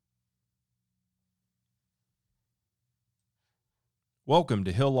Welcome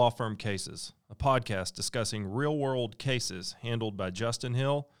to Hill Law Firm Cases, a podcast discussing real-world cases handled by Justin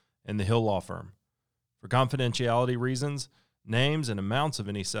Hill and the Hill Law Firm. For confidentiality reasons, names and amounts of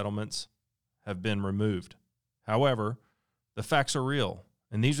any settlements have been removed. However, the facts are real,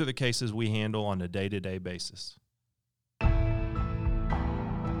 and these are the cases we handle on a day-to-day basis.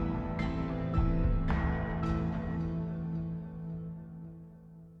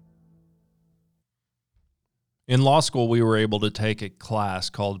 In law school, we were able to take a class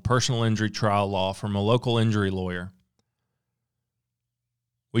called Personal Injury Trial Law from a local injury lawyer.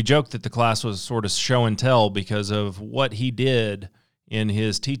 We joked that the class was sort of show and tell because of what he did in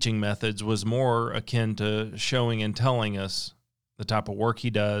his teaching methods was more akin to showing and telling us the type of work he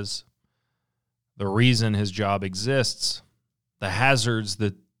does, the reason his job exists, the hazards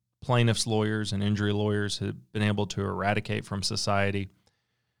that plaintiffs' lawyers and injury lawyers have been able to eradicate from society.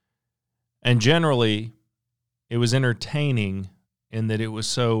 And generally, it was entertaining in that it was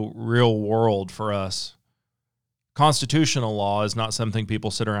so real world for us. Constitutional law is not something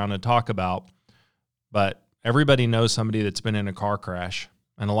people sit around and talk about, but everybody knows somebody that's been in a car crash,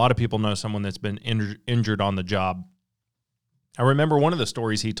 and a lot of people know someone that's been injured on the job. I remember one of the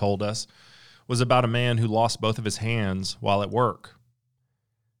stories he told us was about a man who lost both of his hands while at work.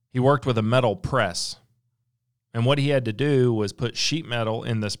 He worked with a metal press, and what he had to do was put sheet metal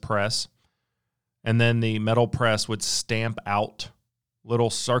in this press, and then the metal press would stamp out little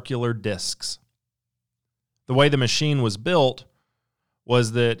circular discs. The way the machine was built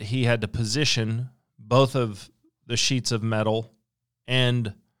was that he had to position both of the sheets of metal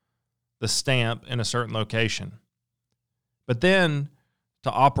and the stamp in a certain location. But then,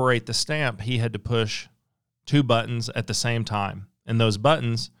 to operate the stamp, he had to push two buttons at the same time, and those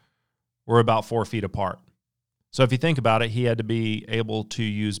buttons were about 4 feet apart. So if you think about it, he had to be able to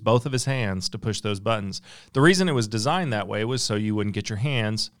use both of his hands to push those buttons. The reason it was designed that way was so you wouldn't get your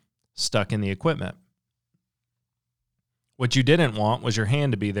hands stuck in the equipment. What you didn't want was your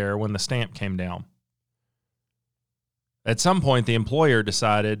hand to be there when the stamp came down. At some point, the employer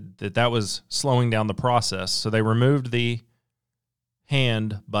decided that that was slowing down the process, so they removed the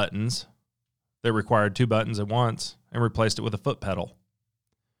hand buttons that required two buttons at once and replaced it with a foot pedal.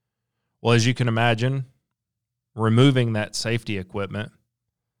 Well, as you can imagine, removing that safety equipment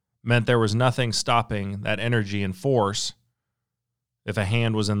meant there was nothing stopping that energy and force if a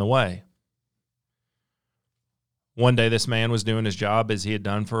hand was in the way. One day this man was doing his job as he had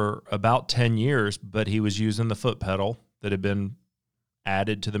done for about 10 years, but he was using the foot pedal that had been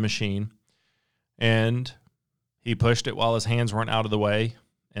added to the machine, and he pushed it while his hands weren't out of the way,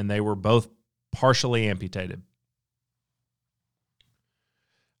 and they were both partially amputated.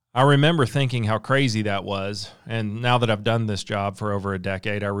 I remember thinking how crazy that was, and now that I've done this job for over a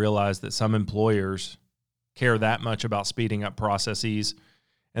decade, I realize that some employers care that much about speeding up processes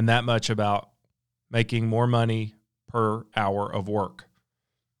and that much about making more money per hour of work.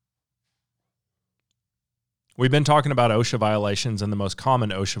 We've been talking about OSHA violations and the most common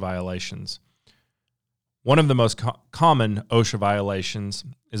OSHA violations. One of the most common OSHA violations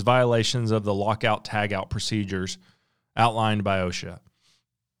is violations of the lockout-tagout procedures outlined by OSHA.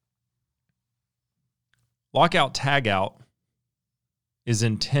 Lockout-tagout is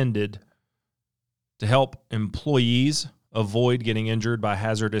intended to help employees avoid getting injured by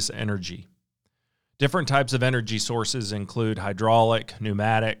hazardous energy. Different types of energy sources include hydraulic,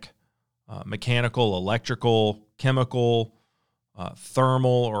 pneumatic, mechanical, electrical, chemical,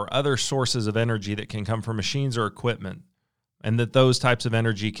 thermal, or other sources of energy that can come from machines or equipment, and that those types of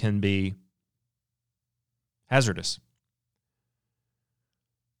energy can be hazardous.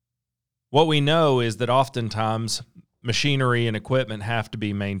 What we know is that oftentimes machinery and equipment have to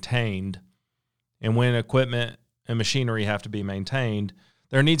be maintained, and when equipment and machinery have to be maintained,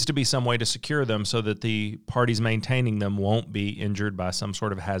 there needs to be some way to secure them so that the parties maintaining them won't be injured by some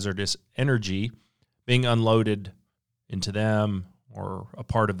sort of hazardous energy being unloaded into them or a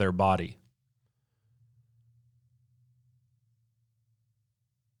part of their body.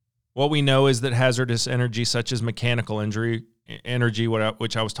 What we know is that hazardous energy such as mechanical energy,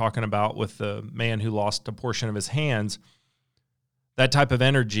 which I was talking about with the man who lost a portion of his hands, that type of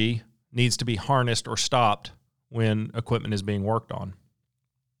energy needs to be harnessed or stopped when equipment is being worked on.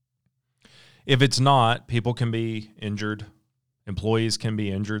 If it's not, people can be injured, employees can be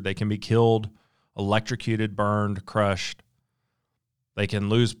injured, they can be killed, electrocuted, burned, crushed. They can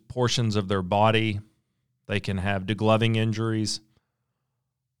lose portions of their body. They can have degloving injuries,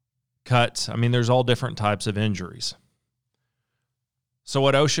 cuts. I mean, there's all different types of injuries. So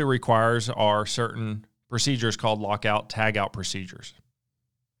what OSHA requires are certain procedures called lockout-tagout procedures.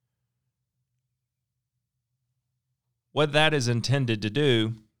 What that is intended to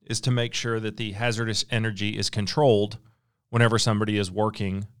do is to make sure that the hazardous energy is controlled whenever somebody is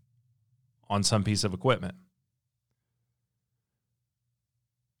working on some piece of equipment.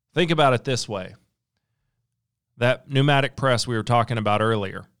 Think about it this way. That pneumatic press we were talking about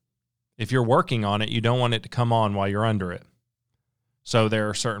earlier, if you're working on it, you don't want it to come on while you're under it. So there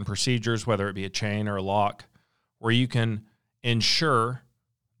are certain procedures, whether it be a chain or a lock, where you can ensure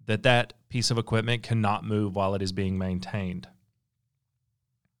that that piece of equipment cannot move while it is being maintained.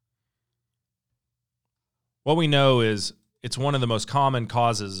 What we know is it's one of the most common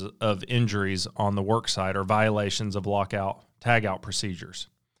causes of injuries on the work site or violations of lockout, tagout procedures.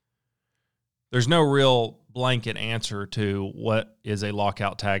 There's no real blanket answer to what is a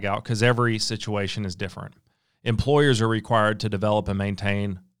lockout, tagout because every situation is different. Employers are required to develop and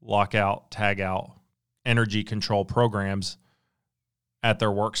maintain lockout, tagout, energy control programs at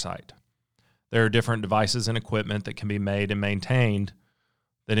their work site. There are different devices and equipment that can be made and maintained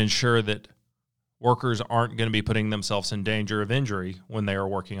that ensure that workers aren't going to be putting themselves in danger of injury when they are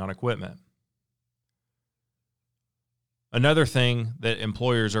working on equipment. Another thing that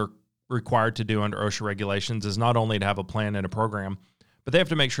employers are required to do under OSHA regulations is not only to have a plan and a program, but they have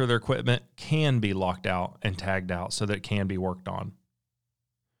to make sure their equipment can be locked out and tagged out so that it can be worked on.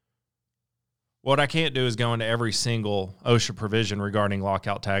 What I can't do is go into every single OSHA provision regarding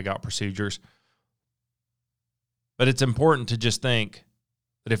lockout, tagout procedures, but it's important to just think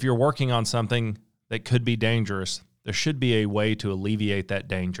that if you're working on something that could be dangerous, there should be a way to alleviate that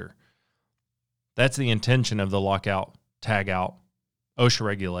danger. That's the intention of the lockout, tagout, OSHA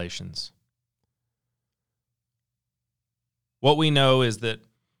regulations. What we know is that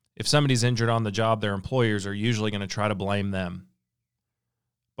if somebody's injured on the job, their employers are usually going to try to blame them.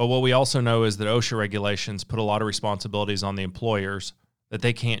 But what we also know is that OSHA regulations put a lot of responsibilities on the employers that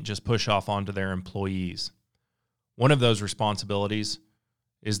they can't just push off onto their employees. One of those responsibilities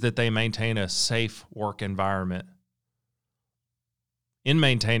is that they maintain a safe work environment. In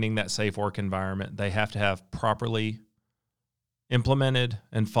maintaining that safe work environment, they have to have properly implemented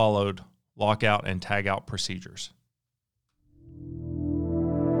and followed lockout and tagout procedures.